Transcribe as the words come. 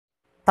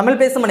தமிழ்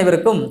பேசும்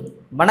அனைவருக்கும்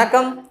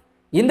வணக்கம்.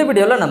 இந்த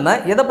வீடியோல நம்ம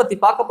எதை பத்தி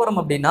பார்க்க போறோம்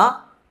அப்படின்னா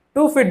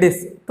 2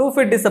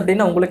 feet dish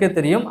அப்படின்னா உங்களுக்கே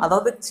தெரியும்.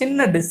 அதாவது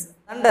சின்ன dish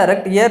Sun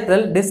direct,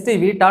 Airtel, dish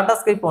TV, Tata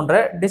sky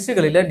போன்ற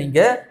டிஷ்களில நீங்க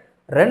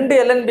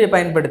 2 LNB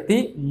பயன்படுத்தி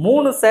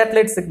 3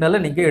 சேட்டலைட் சிக்னலை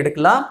நீங்க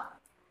எடுக்கலாம்.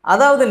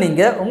 அதாவது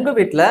நீங்க உங்க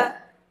வீட்டில்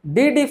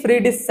டிடி ஃப்ரீ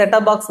டிஷ்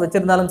செட்டா பாக்ஸ்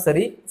வச்சிருந்தாலும்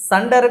சரி,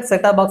 சன் டைரக்ட்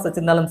செட்டா பாக்ஸ்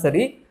வச்சிருந்தாலும்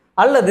சரி,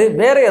 அல்லது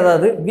வேற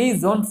ஏதாவது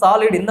wezone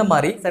சாலிட் இந்த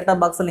மாதிரி செட்டா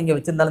பாக்ஸ் நீங்க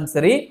வச்சிருந்தாலும்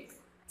சரி,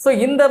 ஸோ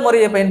இந்த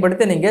முறையை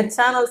பயன்படுத்தி நீங்கள்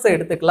சேனல்ஸை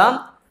எடுத்துக்கலாம்.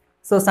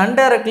 ஸோ சன்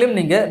டைரக்ட்லையும்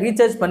நீங்கள்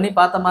ரீசார்ஜ் பண்ணி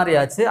பார்த்த மாதிரி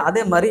ஆச்சு.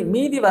 அதே மாதிரி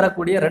மீதி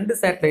வரக்கூடிய 2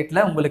 சேட்டலைட்டில்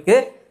உங்களுக்கு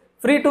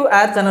ஃப்ரீ டு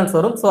ஏர் சேனல்ஸ்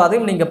வரும். ஸோ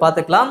அதையும் நீங்கள்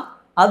பார்த்துக்கலாம்.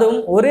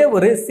 அதுவும் ஒரே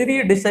ஒரு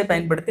சிறிய டிஷ்ஷை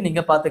பயன்படுத்தி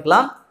நீங்கள்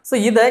பார்த்துக்கலாம். ஸோ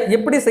இதை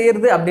எப்படி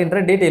செய்யறது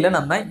அப்படின்ற டீட்டெயிலை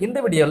நம்ம இந்த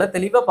வீடியோவில்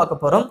தெளிவாக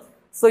பார்க்க போகிறோம்.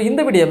 ஸோ இந்த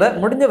வீடியோவை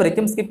முடிஞ்ச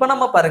வரைக்கும் ஸ்கிப்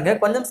பண்ணாமல் பாருங்கள்.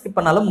 கொஞ்சம் ஸ்கிப்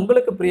பண்ணாலும்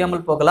உங்களுக்கு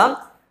புரியாமல் போகலாம்.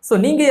 ஸோ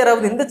நீங்கள்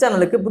யாராவது இந்த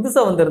சேனலுக்கு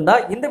புதுசாக வந்திருந்தா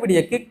இந்த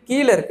வீடியோக்கு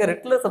கீழே இருக்க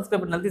ரெட் கலர்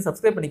சப்ஸ்கிரைப் பண்ணி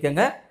சப்ஸ்கிரைப்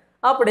பண்ணிக்கோங்க.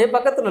 அப்படியே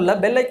பக்கத்தில் உள்ள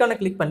பெல் ஐக்கானை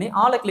கிளிக் பண்ணி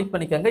ஆளை கிளிக்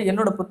பண்ணிக்கோங்க.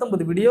 என்னோட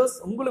புது வீடியோஸ்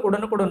உங்களுக்கு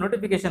உடனுக்குடன்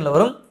நோட்டிஃபிகேஷனில்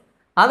வரும்.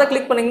 அதை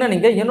கிளிக் பண்ணிங்கன்னா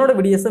நீங்கள் என்னோட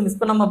வீடியோஸை மிஸ்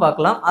பண்ணாமல்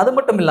பார்க்கலாம். அது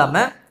மட்டும்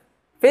இல்லாமல்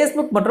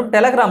ஃபேஸ்புக் மற்றும்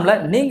டெலகிராமில்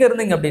நீங்கள்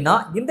இருந்தீங்க அப்படின்னா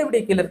இந்த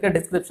வீடியோ கீழே இருக்க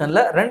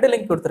டிஸ்கிரிப்ஷனில் 2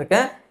 லிங்க்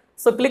கொடுத்துருக்கேன்.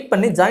 ஸோ கிளிக்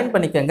பண்ணி ஜாயின்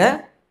பண்ணிக்கோங்க.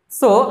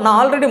 ஸோ நான்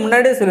ஆல்ரெடி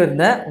முன்னாடியே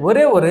சொல்லியிருந்தேன்,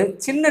 ஒரே ஒரு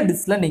சின்ன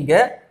டிஷ்ஷில்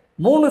நீங்கள்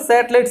 3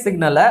 சேட்டலைட்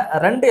சிக்னலை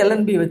 2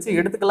 LNB வச்சு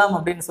எடுத்துக்கலாம்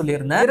அப்படின்னு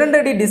சொல்லியிருந்தேன்.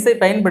 2 அடி டிஷ்ஷை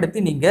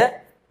பயன்படுத்தி நீங்கள்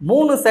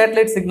 3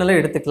 சேட்டலைட் சிக்னலை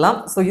எடுத்துக்கலாம்.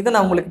 ஸோ இதை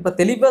நான் உங்களுக்கு இப்போ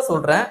தெளிவாக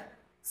சொல்கிறேன்.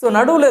 ஸோ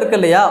நடுவில் இருக்கு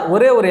இல்லையா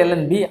ஒரே ஒரு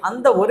LNB,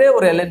 அந்த ஒரே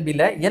ஒரு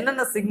LNBயில்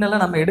என்னென்ன சிக்னலை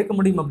நம்ம எடுக்க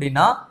முடியும்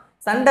அப்படின்னா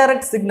சன்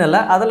டைரக்ட்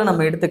சிக்னலை அதில்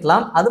நம்ம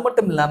எடுத்துக்கலாம். அது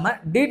மட்டும் இல்லாமல்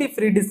டிடி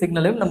ஃப்ரீ டிஷ்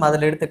சிக்னலையும் நம்ம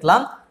அதில்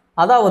எடுத்துக்கலாம்.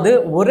 அதாவது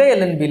ஒரே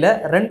LNBயில்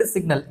 2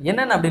 சிக்னல்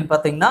என்னென்ன அப்படின்னு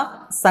பார்த்தீங்கன்னா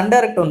சன்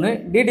டைரக்ட் ஒன்று,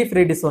 டிடி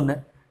ஃப்ரீ டிஷ் ஒன்று,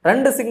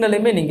 2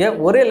 சிக்னலையுமே நீங்கள்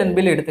ஒரே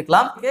LNBயில்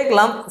எடுத்துக்கலாம்.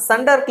 கேட்கலாம்,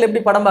 சன் டைரக்டில்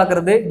எப்படி படம்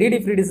பார்க்குறது, டிடி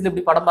ஃப்ரீ டிஷில்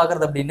எப்படி படம்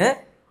பார்க்குறது அப்படின்னு.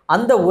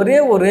 அந்த ஒரே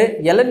ஒரு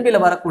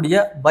LNBயில் வரக்கூடிய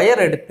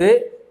வயர் எடுத்து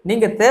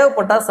நீங்கள்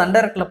தேவைப்பட்டால் சன்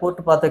டைரக்டில்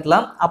போட்டு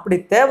பார்த்துக்கலாம். அப்படி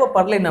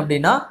தேவைப்படலைன்னு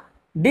அப்படின்னா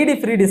டிடி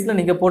ஃப்ரீ டிஷில்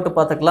நீங்கள் போட்டு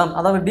பார்த்துக்கலாம்.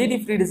 அதாவது டிடி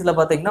ஃப்ரீ டிஷில்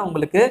பார்த்தீங்கன்னா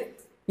உங்களுக்கு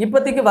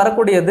இப்போதைக்கு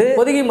வரக்கூடியது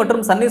பொதிகை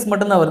மற்றும் சன்னியூஸ்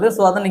மட்டும்தான் வருது.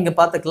 ஸோ அதை நீங்கள்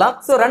பார்த்துக்கலாம்.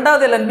 ஸோ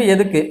 2வது LNB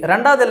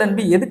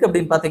எதுக்கு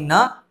அப்படின்னு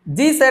பார்த்தீங்கன்னா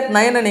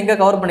GSAT-9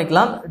 நீங்கள் கவர்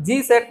பண்ணிக்கலாம்.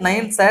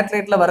 GSAT-9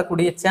 சேட்டலைட்டில்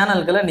வரக்கூடிய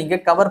சேனல்களை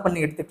நீங்கள் கவர் பண்ணி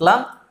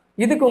எடுத்துக்கலாம்.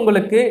 இதுக்கு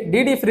உங்களுக்கு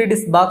டிடி ஃப்ரீ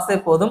டிஷ் பாக்ஸே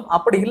போதும்.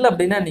 அப்படி இல்லை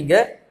அப்படின்னா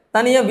நீங்கள்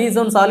தனியாக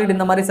wezone சாலிட்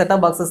இந்த மாதிரி செட்டா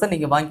பாக்ஸஸை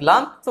நீங்கள்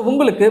வாங்கிக்கலாம். ஸோ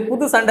உங்களுக்கு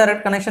புது சன்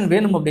டைரக்ட் கனெக்ஷன்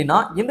வேணும் அப்படின்னா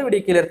இந்த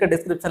வீடியோ கீழே இருக்க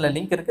டிஸ்கிரிப்ஷனில்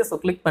லிங்க் இருக்குது. ஸோ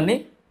கிளிக் பண்ணி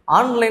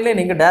ஆன்லைனில்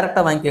நீங்கள்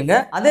டேரெக்டாக வாங்கிக்கோங்க.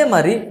 அதே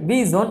மாதிரி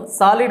wezone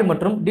சாலிட்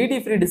மற்றும் டிடி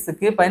ஃப்ரீ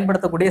டிஷ்க்கு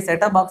பயன்படுத்தக்கூடிய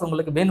செட்டா பாக்ஸ்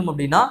உங்களுக்கு வேணும்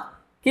அப்படின்னா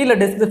கீழே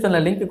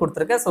டிஸ்கிரிப்ஷனில் லிங்க்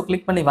கொடுத்துருக்கேன். ஸோ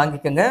கிளிக் பண்ணி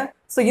வாங்கிக்கோங்க.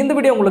 ஸோ இந்த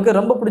வீடியோ உங்களுக்கு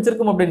ரொம்ப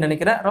பிடிச்சிருக்கும் அப்படின்னு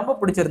நினைக்கிறேன். ரொம்ப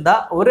பிடிச்சிருந்தா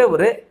ஒரே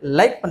ஒரு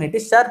லைக்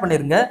பண்ணிவிட்டு ஷேர்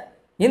பண்ணிடுங்க.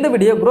 இந்த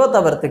வீடியோ க்ரோத்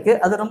ஆகிறதுக்கு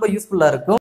அது ரொம்ப யூஸ்ஃபுல்லாக இருக்கும்.